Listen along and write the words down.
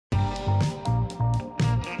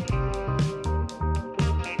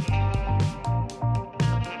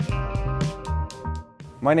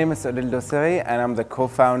My name is Odil Dosiri and I'm the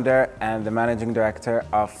co-founder and the managing director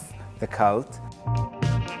of The Cult.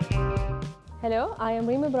 Hello, I am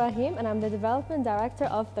Reem Ibrahim and I'm the development director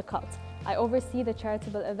of The Cult. I oversee the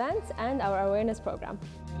charitable events and our awareness program.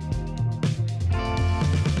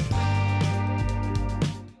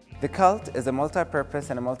 The Cult is a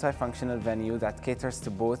multi-purpose and a multifunctional venue that caters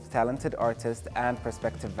to both talented artists and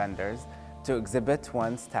prospective vendors to exhibit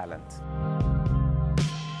one's talent.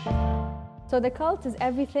 So The Cult is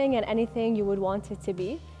everything and anything you would want it to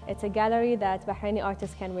be. It's a gallery that Bahraini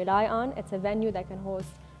artists can rely on. It's a venue that can host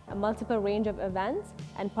a multiple range of events,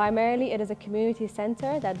 and primarily it is a community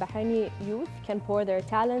center that Bahraini youth can pour their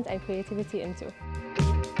talent and creativity into.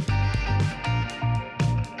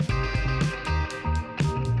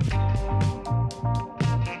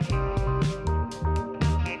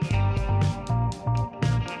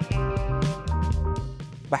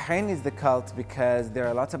 Bahrain is the cult because there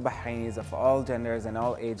are a lot of Bahrainis of all genders and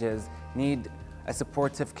all ages need a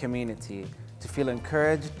supportive community to feel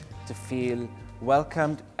encouraged, to feel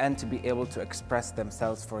welcomed, and to be able to express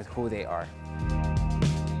themselves for who they are.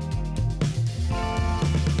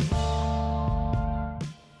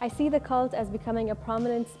 I see The Cult as becoming a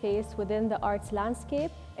prominent space within the arts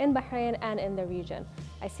landscape in Bahrain and in the region.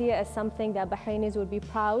 I see it as something that Bahrainis would be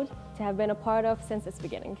proud to have been a part of since its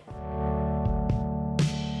beginning.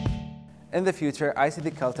 In the future, I see The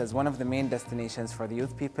Cult as one of the main destinations for the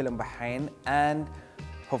youth people in Bahrain and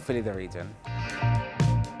hopefully the region.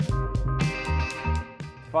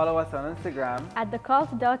 Follow us on Instagram at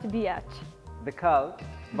thecult.bh. The Cult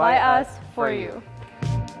By us, for you.